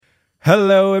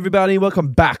Hello, everybody. Welcome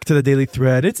back to the Daily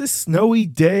Thread. It's a snowy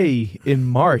day in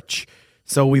March,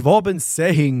 so we've all been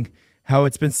saying how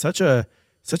it's been such a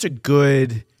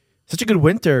good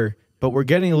winter, but we're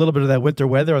getting a little bit of that winter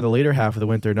weather on the later half of the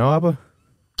winter. No, Abba?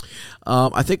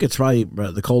 I think it's probably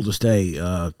the coldest day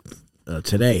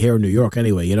today here in New York.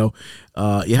 Anyway, you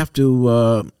have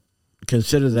to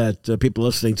consider that people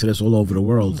listening to this all over the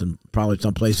world, and probably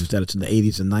some places that it's in the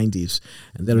 80s and 90s,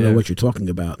 and they don't know what you're talking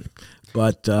about.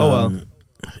 But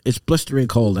it's blistering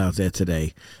cold out there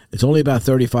today. It's only about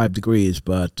 35 degrees,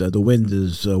 but the wind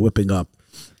is whipping up,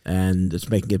 and it's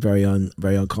making it very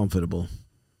uncomfortable.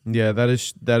 Yeah, that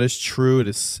is true.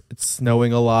 It's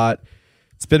snowing a lot.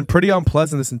 It's been pretty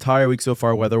unpleasant this entire week so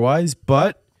far weather-wise,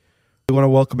 but we want to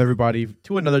welcome everybody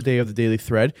to another day of the Daily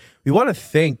Thread. We want to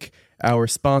thank our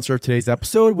sponsor of today's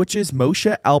episode, which is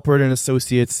Moshe Alpert and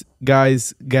Associates.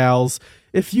 Guys, gals,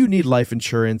 if you need life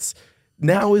insurance,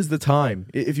 now is the time.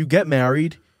 If you get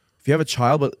married, if you have a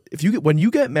child, but when you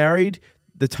get married,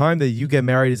 the time that you get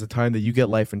married is the time that you get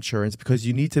life insurance, because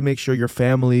you need to make sure your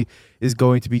family is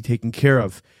going to be taken care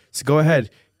of. So go ahead,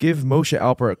 give Moshe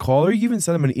Alpert a call, or you even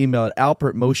send him an email at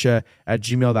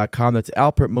alpertmoshe@gmail.com. That's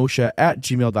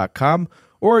alpertmoshe@gmail.com.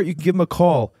 Or you can give him a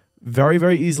call very,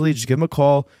 very easily. Just give him a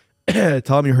call.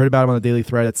 Tell him you heard about him on the Daily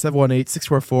Thread at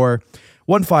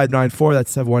 718-644-1594.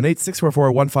 That's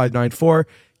 718-644-1594.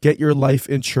 Get your life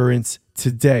insurance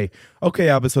today. Okay,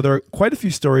 Abba, so there are quite a few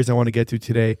stories I want to get to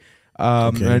today.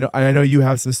 Okay. And I know you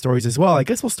have some stories as well. I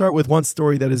guess we'll start with one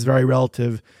story that is very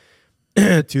relative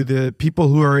to the people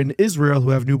who are in Israel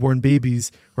who have newborn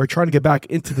babies, who are trying to get back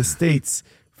into the States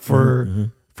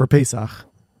for Pesach.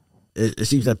 It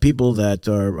seems that people that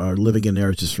are living in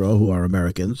Eretz Yisrael, who are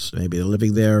Americans, maybe they're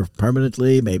living there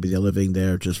permanently, maybe they're living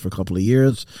there just for a couple of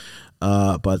years,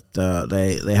 but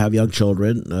they have young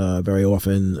children, very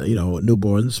often,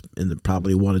 newborns,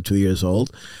 probably 1 or 2 years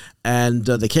old, and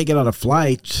they can't get on a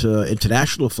flight,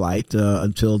 international flight,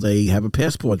 until they have a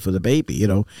passport for the baby.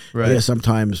 Right.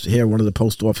 Here, one of the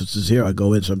post offices here, I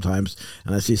go in sometimes,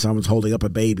 and I see someone's holding up a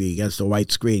baby against a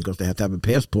white screen because they have to have a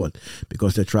passport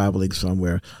because they're traveling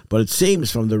somewhere. But it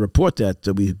seems from the report that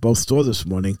we both saw this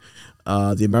morning,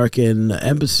 the American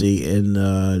embassy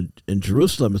in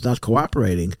Jerusalem is not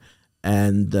cooperating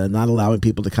and not allowing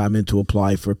people to come in to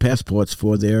apply for passports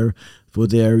for their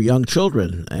young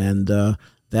children, and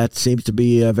that seems to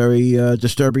be very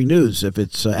disturbing news if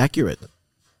it's accurate.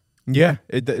 Yeah,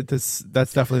 that's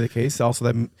definitely the case.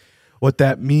 Also, what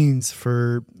that means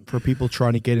for people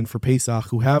trying to get in for Pesach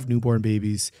who have newborn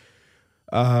babies.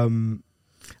 I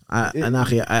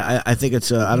think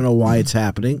it's I don't know why it's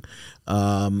happening.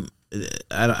 I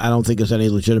don't think there's any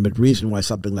legitimate reason why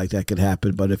something like that could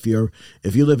happen. But if you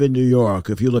live in New York,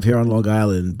 if you live here on Long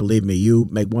Island, believe me, you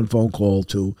make one phone call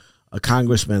to a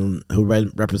congressman who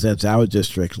represents our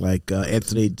district, like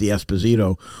Anthony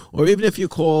D'Esposito, or even if you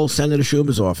call Senator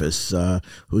Schumer's office,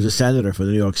 who's a senator for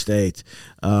New York State,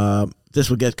 this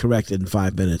will get corrected in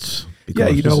 5 minutes. Yeah,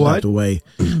 you know what? The way.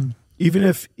 Even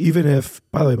if,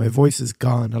 by the way, my voice is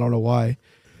gone. I don't know why.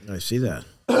 I see that.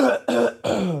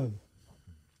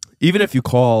 Even if you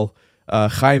call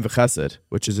Chaim V'Chesed,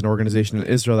 which is an organization in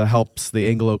Israel that helps the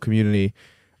Anglo community,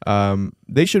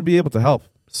 they should be able to help.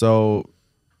 So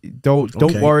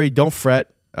don't worry, don't fret.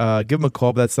 Give them a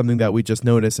call. But that's something that we just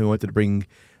noticed and we wanted to bring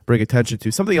attention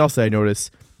to. Something else that I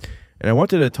noticed, and I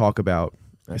wanted to talk about.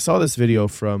 I saw this video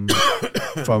from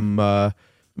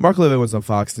Mark Levin was on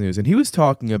Fox News, and he was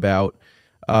talking about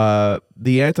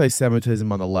the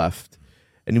anti-Semitism on the left,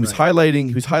 and he was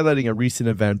highlighting a recent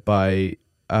event by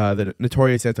the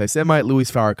notorious anti-Semite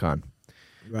Louis Farrakhan.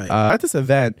 Right. At this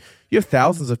event, you have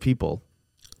thousands of people,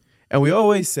 and we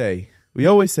always say,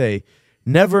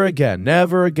 never again,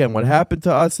 never again. What happened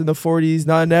to us in the 40s?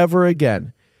 Never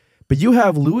again. But you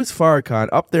have Louis Farrakhan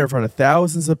up there in front of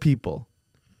thousands of people,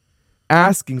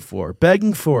 begging for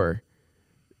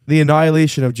the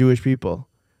annihilation of Jewish people,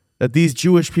 that these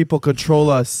Jewish people control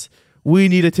us. We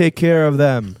need to take care of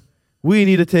them. We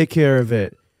need to take care of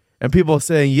it. And people are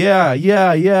saying, yeah,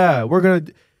 we're going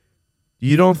to...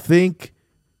 You don't think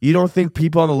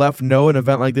people on the left know an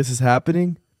event like this is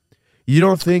happening? You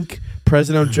don't think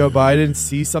President Joe Biden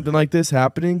sees something like this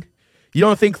happening? You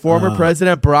don't think former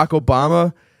President Barack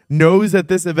Obama knows that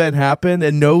this event happened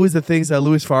and knows the things that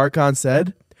Louis Farrakhan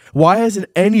said? Why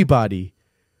isn't anybody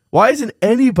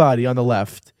on the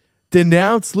left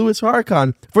denounced Louis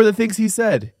Farrakhan for the things he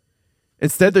said?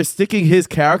 Instead, they're sticking his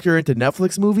character into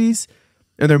Netflix movies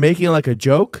and they're making it like a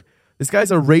joke. This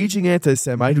guy's a raging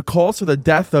anti-Semite who calls for the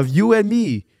death of you and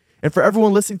me, and for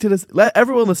everyone listening to this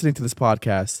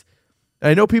podcast. And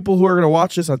I know people who are going to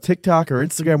watch this on TikTok or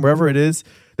Instagram, wherever it is,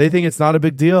 they think it's not a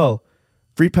big deal.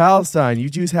 Free Palestine. You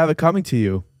Jews have it coming to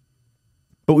you.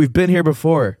 But we've been here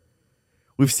before.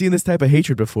 We've seen this type of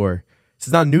hatred before. This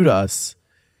is not new to us.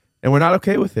 And we're not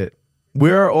okay with it.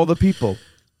 Where are all the people?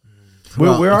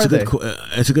 Where are they?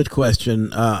 It's a good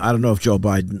question. I don't know if Joe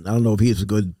Biden, I don't know if he's a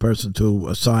good person to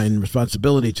assign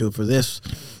responsibility to for this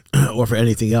or for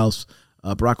anything else.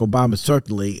 Barack Obama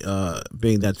certainly,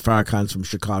 being that Farrakhan's from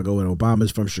Chicago and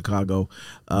Obama's from Chicago,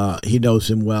 he knows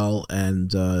him well.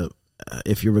 And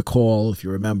if you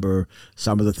remember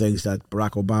some of the things that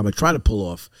Barack Obama tried to pull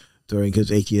off during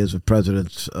his 8 years of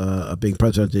being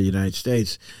president of the United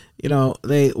States,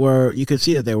 you could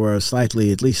see that they were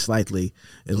at least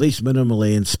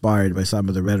minimally inspired by some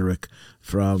of the rhetoric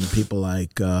from people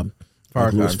like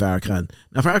Louis Farrakhan.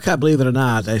 Now, Farrakhan, believe it or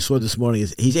not, I saw this morning,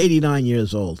 he's 89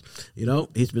 years old.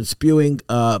 He's been spewing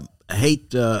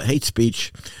hate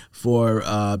speech for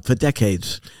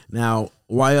decades. Now,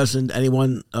 why doesn't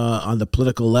anyone on the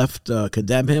political left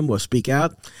condemn him or speak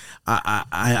out?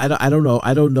 I don't know.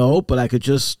 I don't know, but I could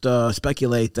just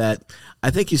speculate that I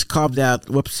think he's carved out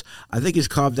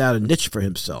a niche for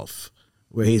himself,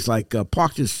 where he's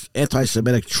parked his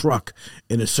anti-Semitic truck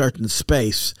in a certain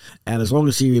space, and as long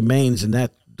as he remains in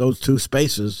those two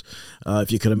spaces,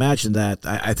 if you can imagine that,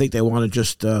 I think they want to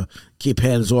just keep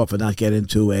hands off and not get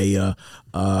into a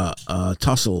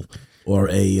tussle or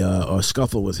a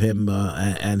scuffle with him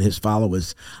and his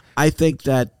followers. I think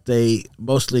that they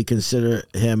mostly consider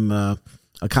him a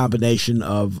combination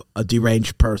of a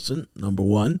deranged person, number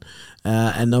one,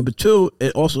 and number two,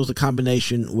 it also is a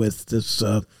combination with this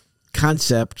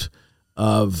concept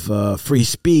of free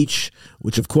speech,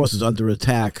 which of course is under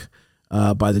attack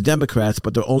by the Democrats,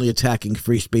 but they're only attacking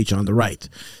free speech on the right.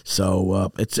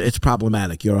 So it's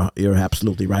problematic. You're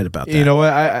absolutely right about that. You know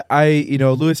what?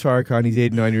 Louis Farrakhan, he's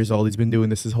 89 years old. He's been doing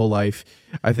this his whole life.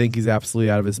 I think he's absolutely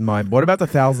out of his mind. What about the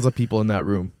thousands of people in that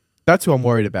room? That's who I'm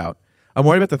worried about. I'm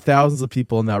worried about the thousands of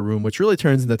people in that room, which really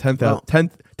turns into tens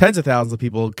of thousands of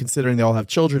people, considering they all have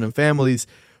children and families.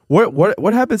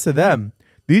 What happens to them?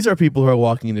 These are people who are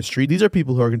walking in the street. These are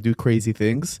people who are going to do crazy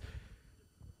things.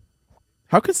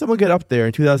 How can someone get up there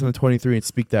in 2023 and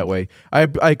speak that way? I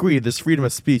agree, there's freedom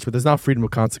of speech, but there's not freedom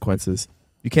of consequences.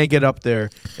 You can't get up there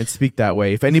and speak that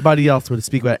way. If anybody else were to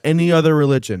speak about any other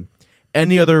religion,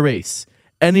 any other race,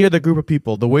 any other group of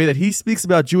people, the way that he speaks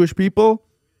about Jewish people,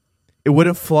 it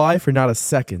wouldn't fly for not a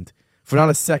second. For not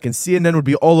a second. CNN would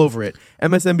be all over it.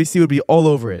 MSNBC would be all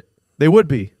over it. They would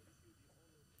be.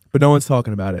 But no one's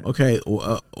talking about it. Okay,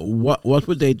 what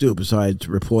would they do besides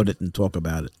report it and talk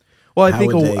about it? Well, I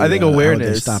think awareness. How would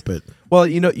they stop it? Well,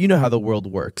 you know how the world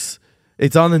works.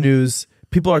 It's on the news.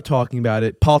 People are talking about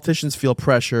it. Politicians feel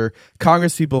pressure.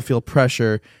 Congress people feel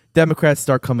pressure. Democrats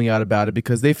start coming out about it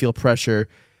because they feel pressure.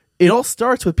 It all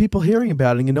starts with people hearing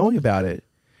about it and knowing about it.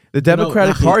 The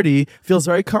Democratic Party feels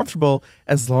very comfortable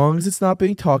as long as it's not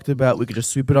being talked about. We could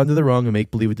just sweep it under the rug and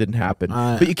make believe it didn't happen.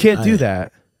 But you can't do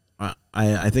that.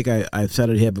 I think I've said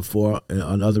it here before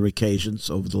on other occasions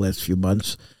over the last few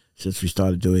months since we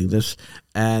started doing this.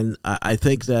 And I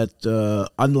think that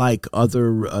unlike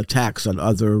other attacks on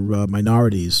other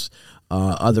minorities,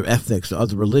 other ethnics,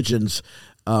 other religions,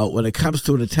 when it comes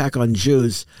to an attack on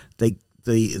Jews, the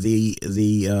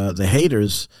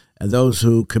haters and those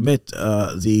who commit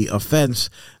the offense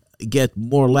get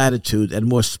more latitude and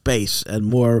more space and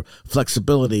more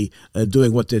flexibility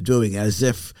doing what they're doing, as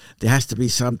if there has to be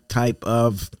some type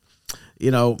of,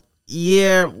 we're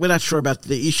not sure about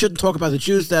you shouldn't talk about the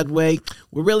Jews that way.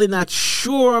 We're really not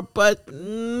sure, but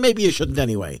maybe you shouldn't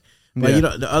anyway. But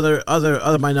the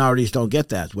other minorities don't get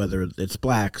that, whether it's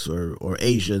blacks or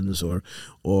Asians or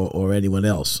anyone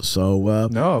else. So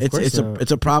no, of course not.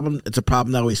 It's a problem. It's a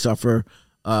problem that we suffer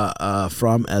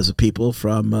from as a people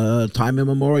from time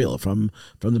immemorial, from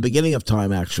the beginning of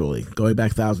time, actually, going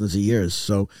back thousands of years.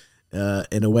 So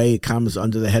in a way, it comes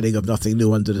under the heading of nothing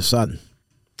new under the sun.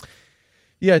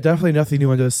 Yeah, definitely nothing new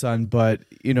under the sun, but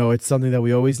it's something that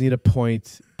we always need to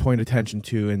point attention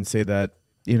to and say that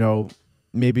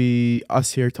maybe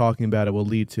us here talking about it will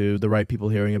lead to the right people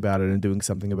hearing about it and doing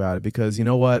something about it. Because you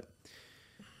know what,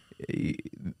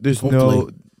 there's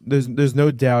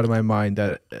no doubt in my mind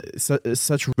that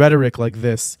such rhetoric like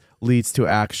this leads to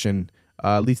action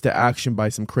by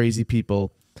some crazy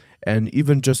people, and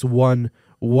even just one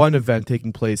event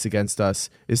taking place against us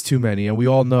is too many. And we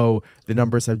all know the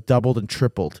numbers have doubled and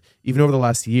tripled even over the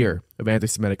last year of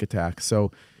anti-Semitic attacks.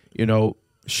 So,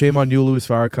 shame on you, Louis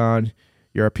Farrakhan.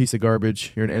 You're a piece of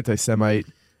garbage. You're an anti-Semite.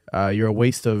 You're a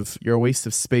waste of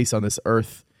space on this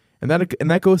earth. And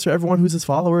that goes for everyone who's his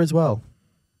follower as well.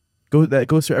 That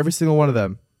goes for every single one of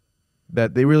them.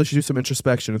 That they really should do some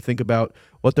introspection and think about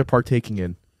what they're partaking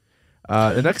in.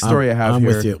 The next story I have I'm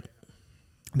here. with you.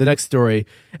 The next story,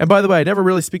 and by the way, I never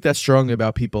really speak that strongly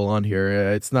about people on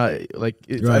here. It's not like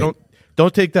I Right.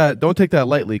 don't take that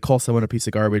lightly. Call someone a piece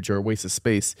of garbage or a waste of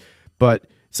space, but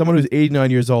someone who's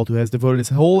 89 years old who has devoted his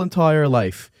whole entire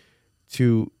life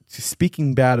to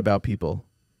speaking bad about people.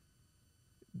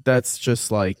 That's just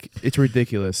like, it's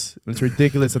ridiculous. It's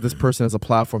ridiculous that this person has a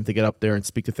platform to get up there and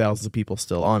speak to thousands of people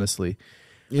still, honestly.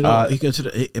 You know,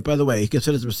 by the way, he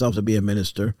considers himself to be a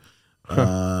minister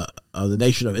of the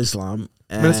Nation of Islam.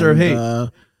 And, Minister of hate.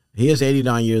 He is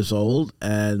 89 years old,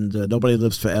 and nobody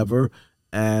lives forever.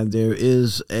 And there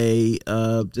is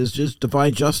there's just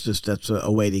divine justice that's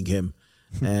awaiting him.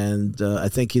 And I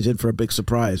think he's in for a big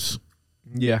surprise.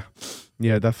 Yeah,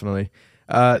 definitely.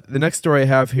 The next story I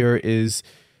have here is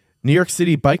New York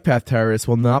City bike path terrorists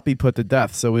will not be put to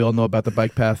death. So we all know about the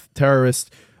bike path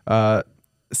terrorist, Sayfullo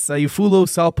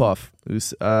Salpov,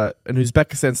 who's an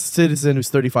Uzbekistan citizen who's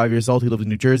 35 years old. He lived in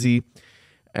New Jersey,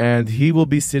 and he will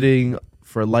be sitting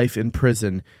for life in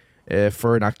prison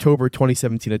for an October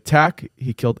 2017 attack.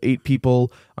 He killed 8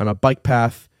 people on a bike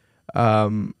path,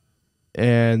 and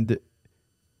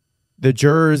the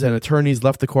jurors and attorneys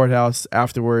left the courthouse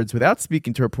afterwards without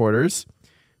speaking to reporters.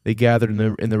 They gathered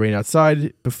in the rain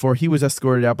outside before he was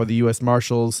escorted out by the U.S.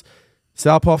 Marshals.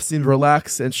 Salpov seemed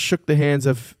relaxed and shook the hands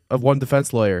of one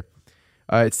defense lawyer.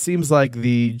 It seems like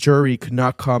the jury could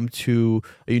not come to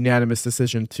a unanimous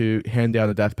decision to hand down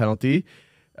the death penalty.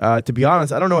 To be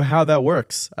honest, I don't know how that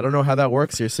works.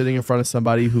 You're sitting in front of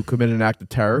somebody who committed an act of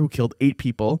terror, who killed 8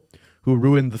 people, who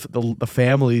ruined the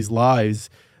families' lives,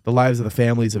 the lives of the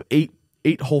families of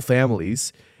eight whole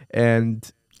families,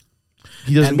 and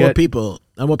he doesn't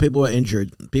more people are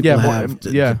injured. People have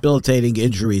debilitating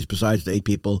injuries besides the 8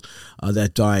 people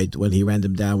that died when he ran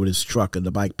them down with his truck on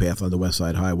the bike path on the West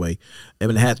Side Highway in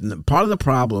Manhattan. Part of the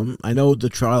problem, I know the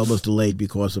trial was delayed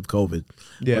because of COVID,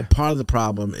 but part of the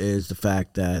problem is the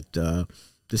fact that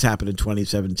this happened in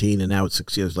 2017, and now it's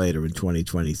 6 years later in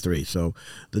 2023. So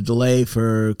the delay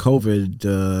for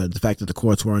COVID, the fact that the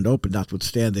courts weren't open,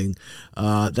 notwithstanding,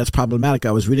 that's problematic.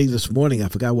 I was reading this morning, I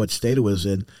forgot what state it was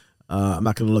in. I'm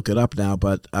not going to look it up now,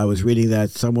 but I was reading that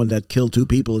someone that killed 2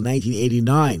 people in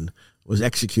 1989 was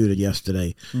executed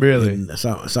yesterday. Really?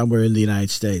 Somewhere in the United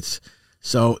States.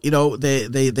 So, you know,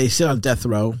 they sit on death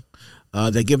row.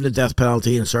 They're given the death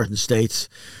penalty in certain states,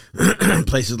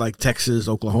 places like Texas,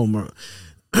 Oklahoma,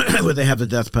 where they have the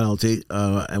death penalty,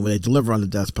 and when they deliver on the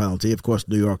death penalty. Of course,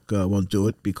 New York won't do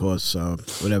it because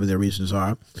whatever their reasons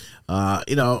are.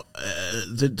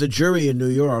 The jury in New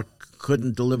York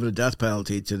couldn't deliver the death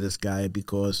penalty to this guy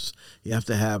because you have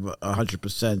to have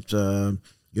 100%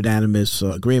 unanimous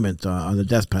agreement on the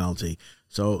death penalty.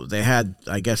 So they had,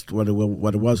 I guess, what it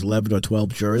was, 11 or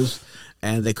 12 jurors,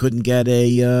 and they couldn't get a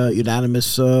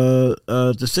unanimous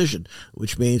decision,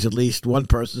 which means at least one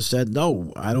person said,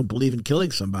 no, I don't believe in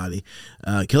killing somebody.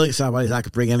 Killing somebody is not going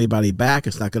to bring anybody back.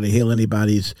 It's not going to heal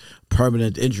anybody's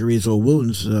permanent injuries or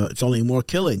wounds. It's only more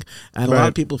killing. And a lot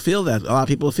of people feel that. A lot of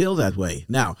people feel that way.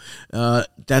 Now,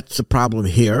 that's a problem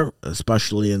here,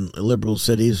 especially in liberal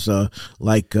cities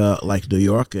like New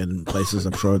York and places,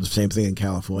 I'm sure, the same thing in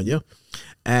California.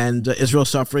 And Israel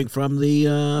suffering from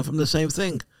the same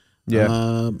thing.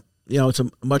 Yeah. It's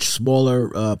a much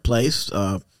smaller place.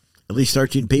 At least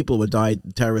 13 people would die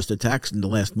in terrorist attacks in the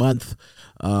last month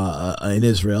in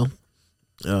Israel.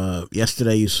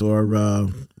 Yesterday you saw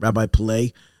Rabbi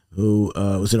Pillay, who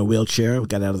was in a wheelchair,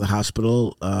 got out of the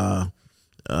hospital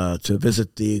to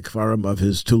visit the kfarim of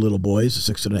his 2 little boys, a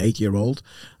 6 and an 8-year-old,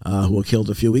 who were killed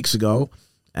a few weeks ago.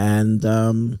 And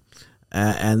the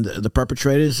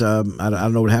perpetrators, I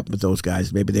don't know what happened with those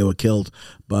guys. Maybe they were killed,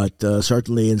 but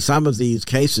certainly in some of these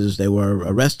cases they were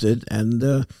arrested, and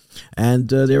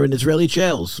they're in Israeli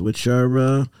jails, which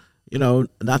are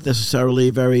not necessarily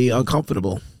very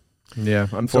uncomfortable. Yeah,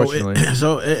 unfortunately.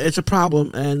 So it's a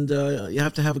problem, and you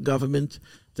have to have a government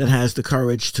that has the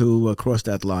courage to cross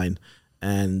that line.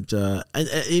 And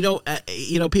people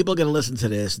are going to listen to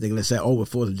this and they're going to say, oh, we're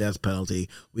for the death penalty.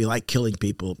 We like killing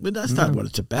people. But that's not what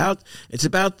it's about. It's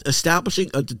about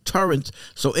establishing a deterrent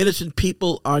so innocent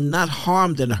people are not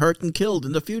harmed and hurt and killed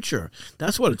in the future.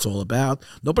 That's what it's all about.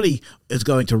 Nobody is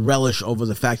going to relish over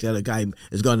the fact that a guy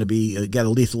is going to get a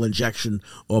lethal injection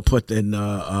or put in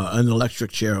an electric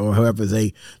chair or however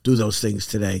they do those things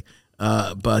today.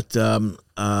 But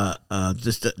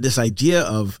this idea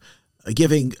of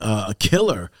giving a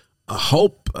killer a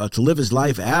hope to live his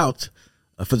life out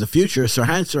for the future.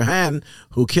 Sirhan,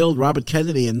 who killed Robert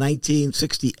Kennedy in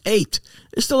 1968,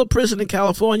 is still in prison in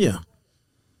California.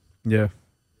 Yeah,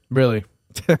 really.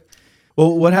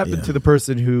 Well, what happened to the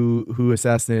person who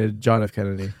assassinated John F.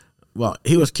 Kennedy? Well,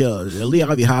 he was killed. Lee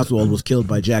Harvey Oswald was killed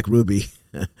by Jack Ruby,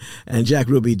 and Jack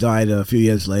Ruby died a few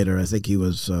years later. I think he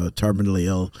was terminally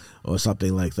ill or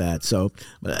something like that. So,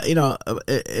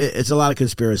 it's a lot of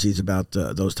conspiracies about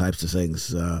those types of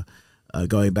things.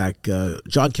 Going back,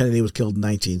 John Kennedy was killed in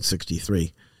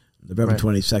 1963. November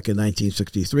 22nd,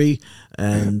 1963.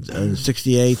 And in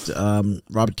 68,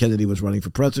 Robert Kennedy was running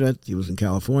for president. He was in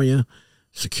California.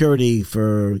 Security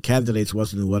for candidates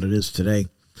wasn't what it is today.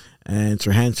 And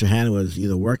Sirhan was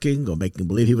either working or making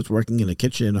believe he was working in a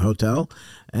kitchen in a hotel.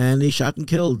 And he shot and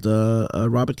killed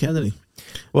Robert Kennedy.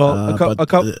 Well,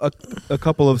 a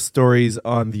couple of stories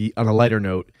on a lighter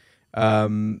note.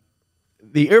 The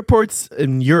airports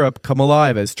in Europe come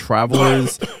alive as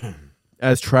travelers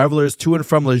to and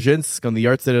from Lezhinsk on the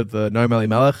yahrzeit of the Noam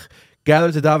Elimelech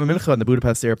gather to daven mincha in the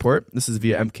Budapest airport. This is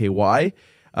via MKY.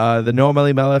 The Noam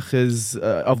Elimelech is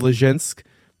of Lezhinsk,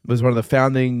 was one of the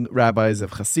founding rabbis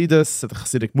of Hasidus, of the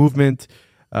Hasidic movement,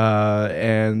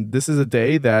 and this is a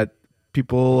day that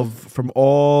people from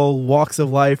all walks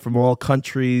of life, from all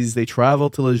countries, they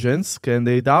travel to Lezhinsk and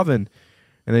they daven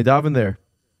there.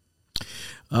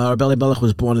 Rabbi Elimelech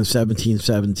was born in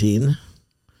 1717.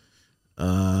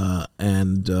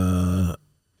 And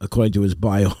according to his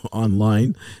bio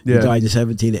online, he died in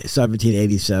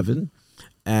 1787,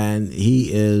 and he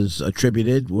is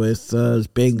attributed with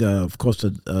being, of course,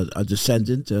 a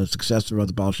descendant, a successor of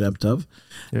the Baal Shem Tov,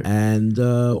 and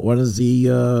one of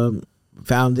the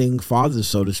founding fathers,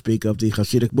 so to speak, of the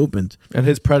Hasidic movement. And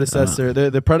his predecessor,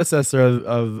 the predecessor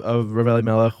of Rav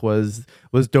Elimelech was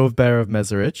Dov Ber of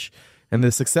Mezerich, and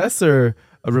the successor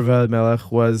of Rav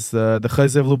Elimelech was the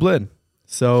Chayz of Lublin.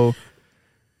 So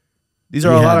these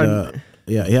are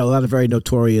he had a lot of very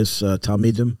notorious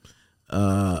Talmidim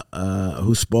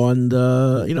who spawned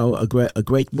a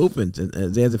great movement,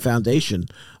 and they're the foundation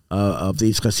of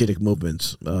these Hasidic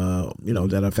movements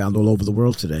that are found all over the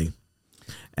world today.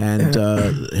 And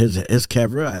his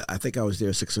kever, I think I was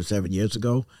there 6 or 7 years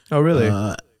ago. Oh, really?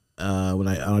 When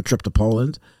on a trip to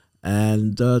Poland,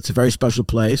 and it's a very special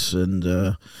place,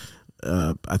 and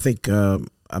I think.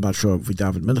 I'm not sure if we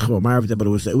davened mincha or ma'ariv there, but it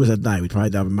was at night. We probably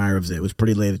davened ma'ariv there. It was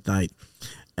pretty late at night,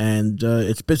 and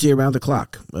it's busy around the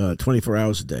clock, 24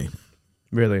 hours a day.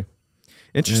 Really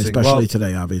interesting, and especially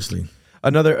today, obviously.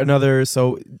 Another.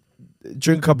 So,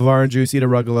 drink a cup of orange juice, eat a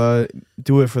rugula,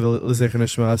 do it for the L'Zecher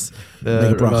Nishmas,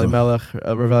 the Rav Elimelech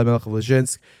of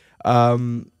Lezhinsk.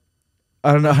 And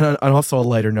also a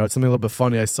lighter note, something a little bit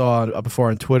funny. I saw before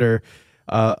on Twitter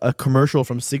a commercial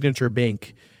from Signature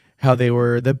Bank. How they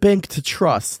were the bank to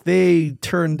trust. They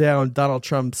turned down Donald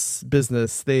Trump's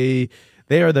business. They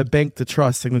are the bank to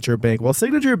trust, Signature Bank. Well,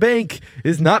 Signature Bank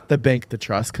is not the bank to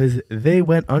trust because they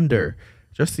went under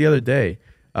just the other day.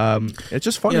 It's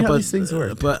just funny how these things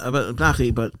work. But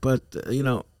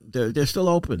they're still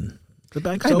open. The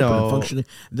bank's open and functioning.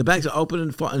 The banks are open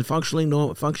and functioning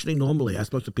normally. I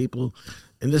spoke to people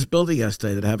in this building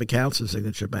yesterday that have accounts in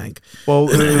Signature Bank. Well,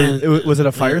 was it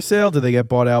a fire sale? Did they get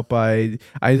bought out by?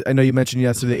 I know you mentioned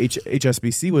yesterday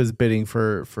HSBC was bidding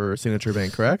for Signature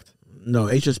Bank, correct? No,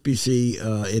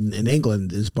 HSBC in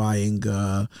England is buying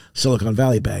Silicon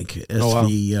Valley Bank.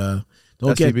 Wow.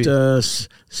 Don't get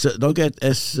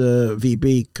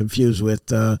SVB confused with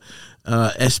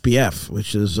SBF,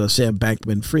 which is Sam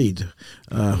Bankman-Fried,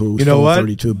 who stole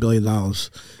 $32 billion.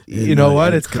 You know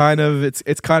what? It's kind of a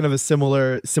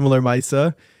similar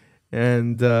Misa,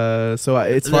 and so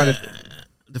it's fine.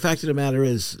 The fact of the matter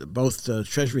is, both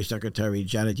Treasury Secretary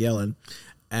Janet Yellen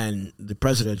and the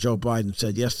President Joe Biden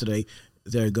said yesterday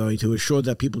they're going to assure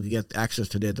that people can get access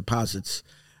to their deposits.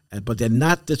 But they're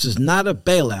not. This is not a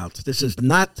bailout. This is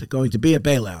not going to be a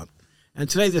bailout. And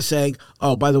today they're saying,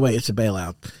 "Oh, by the way, it's a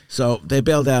bailout." So they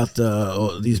bailed out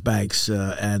these banks,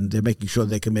 and they're making sure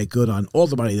they can make good on all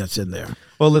the money that's in there.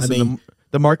 Well, listen,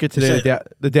 the market today,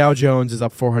 the Dow Jones is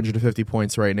up 450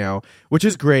 points right now, which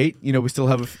is great. We still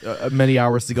have many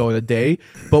hours to go in the day.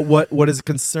 But what is a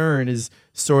concern is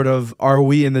sort of, are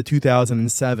we in the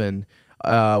 2007,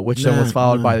 which then was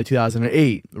followed by the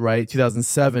 2008, right?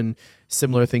 2007.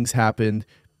 Similar things happened.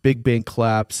 Big bank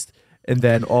collapsed, and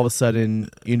then all of a sudden,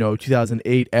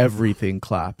 2008, everything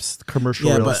collapsed.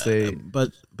 Commercial real estate.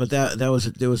 But there was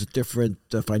a different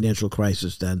financial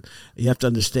crisis then. You have to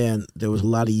understand there was a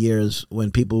lot of years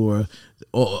when people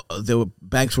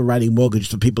banks were writing mortgages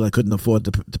to people that couldn't afford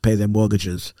to pay their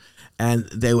mortgages, and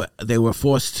they were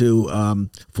forced to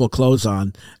foreclose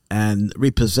on and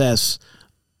repossess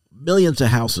millions of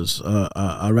houses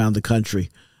around the country.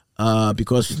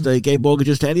 because they gave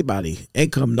mortgages to anybody.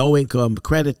 Income, no income,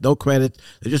 credit, no credit.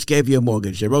 They just gave you a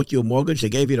mortgage. They wrote you a mortgage. They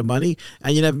gave you the money,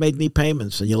 and you never made any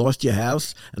payments, and you lost your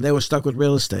house, and they were stuck with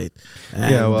real estate.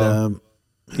 And, Yeah, well,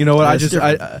 you know what?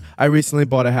 I recently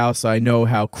bought a house. So I know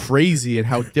how crazy and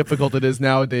how difficult it is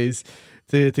nowadays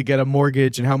to get a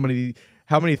mortgage, and how many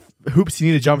hoops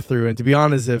you need to jump through. And to be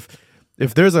honest, if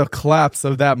there's a collapse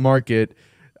of that market,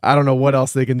 I don't know what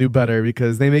else they can do better,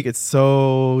 because they make it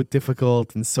so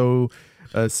difficult and so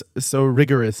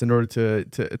rigorous in order to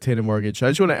attain a mortgage. I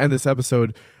just want to end this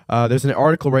episode. There's an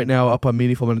article right now up on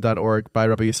meaningfulminute.org by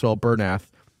Rabbi Yisrael Bernath.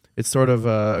 It's sort of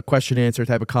a question and answer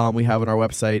type of column we have on our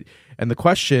website. And the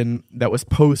question that was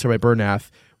posed to Rabbi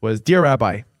Bernath was, Dear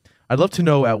Rabbi, I'd love to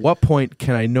know, at what point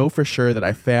can I know for sure that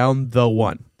I found the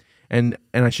one and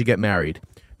I should get married?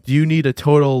 Do you need a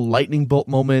total lightning bolt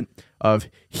moment of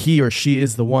he or she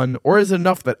is the one, or is it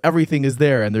enough that everything is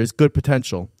there and there's good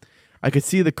potential? I could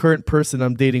see the current person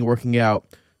I'm dating working out,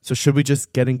 so should we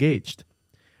just get engaged?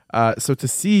 So to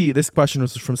see, this question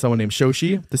was from someone named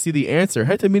Shoshi. To see the answer,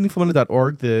 head to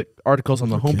meaningfulminute.org. The article's on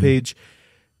the homepage.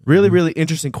 Really, really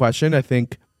interesting question. I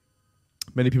think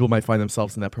many people might find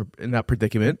themselves in that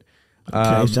predicament.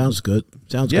 Okay, sounds good.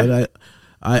 Sounds good.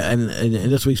 And in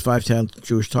this week's 5-Town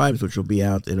Jewish Times, which will be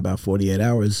out in about 48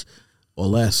 hours or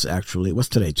less, actually. What's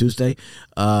today? Tuesday.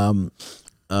 I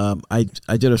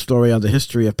did a story on the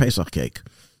history of Pesach cake.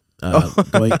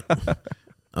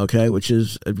 Which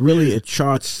is it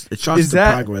charts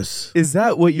the progress. Is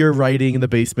that what you're writing in the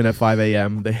basement at 5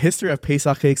 a.m.? The history of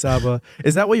Pesach cakes, Abba?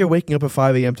 Is that what you're waking up at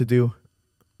 5 a.m. to do?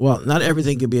 Well, not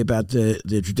everything can be about the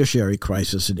judiciary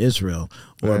crisis in Israel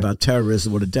or about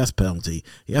terrorism or the death penalty.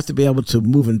 You have to be able to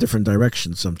move in different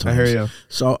directions sometimes. I hear you.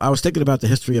 So I was thinking about the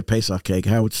history of Pesach cake,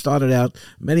 how it started out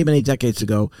many, many decades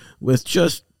ago with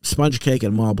just sponge cake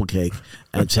and marble cake.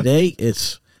 And today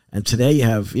you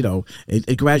have,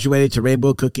 it graduated to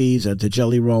rainbow cookies and to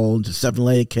jelly roll and to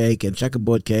 7-layer cake and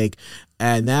checkerboard cake.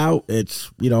 And now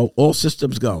it's, all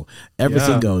systems go.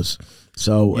 Everything goes.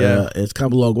 So it's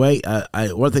come a long way.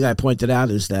 One thing I pointed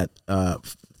out is that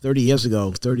 35 years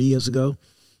ago,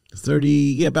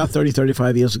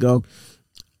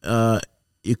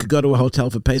 you could go to a hotel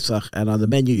for Pesach, and on the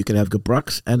menu you could have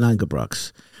gebrux and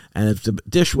non-gebrux. And if the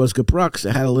dish was gebrux,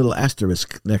 it had a little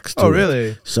asterisk next to it. Oh,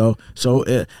 really? So,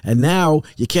 and now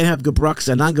you can't have gebrux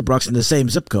and non-gebrux in the same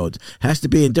zip code. It has to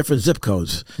be in different zip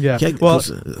codes. Yeah. Well,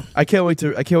 I can't wait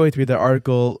to read that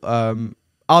article.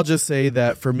 I'll just say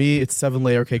that for me, it's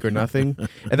 7-layer cake or nothing,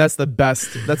 and that's the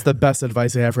best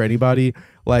advice I have for anybody.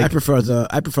 Like, I prefer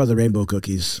the rainbow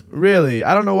cookies. Really,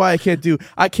 I don't know why I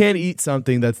can't eat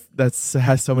something that's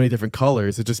has so many different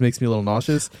colors. It just makes me a little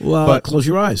nauseous. Well, but close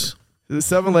your eyes. The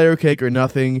 7-layer cake or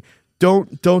nothing.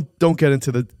 Don't get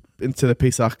into the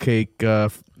Pesach cake.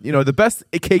 The best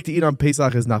cake to eat on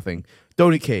Pesach is nothing.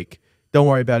 Don't eat cake. Don't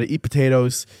worry about it. Eat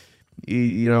potatoes.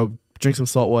 Drink some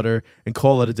salt water and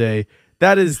call it a day.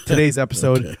 That is today's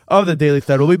episode of the Daily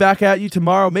Thread. We'll be back at you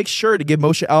tomorrow. Make sure to give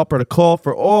Moshe Alpert a call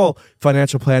for all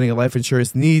financial planning and life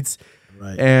insurance needs.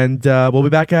 Right. And we'll be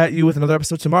back at you with another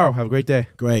episode tomorrow. Have a great day.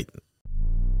 Great.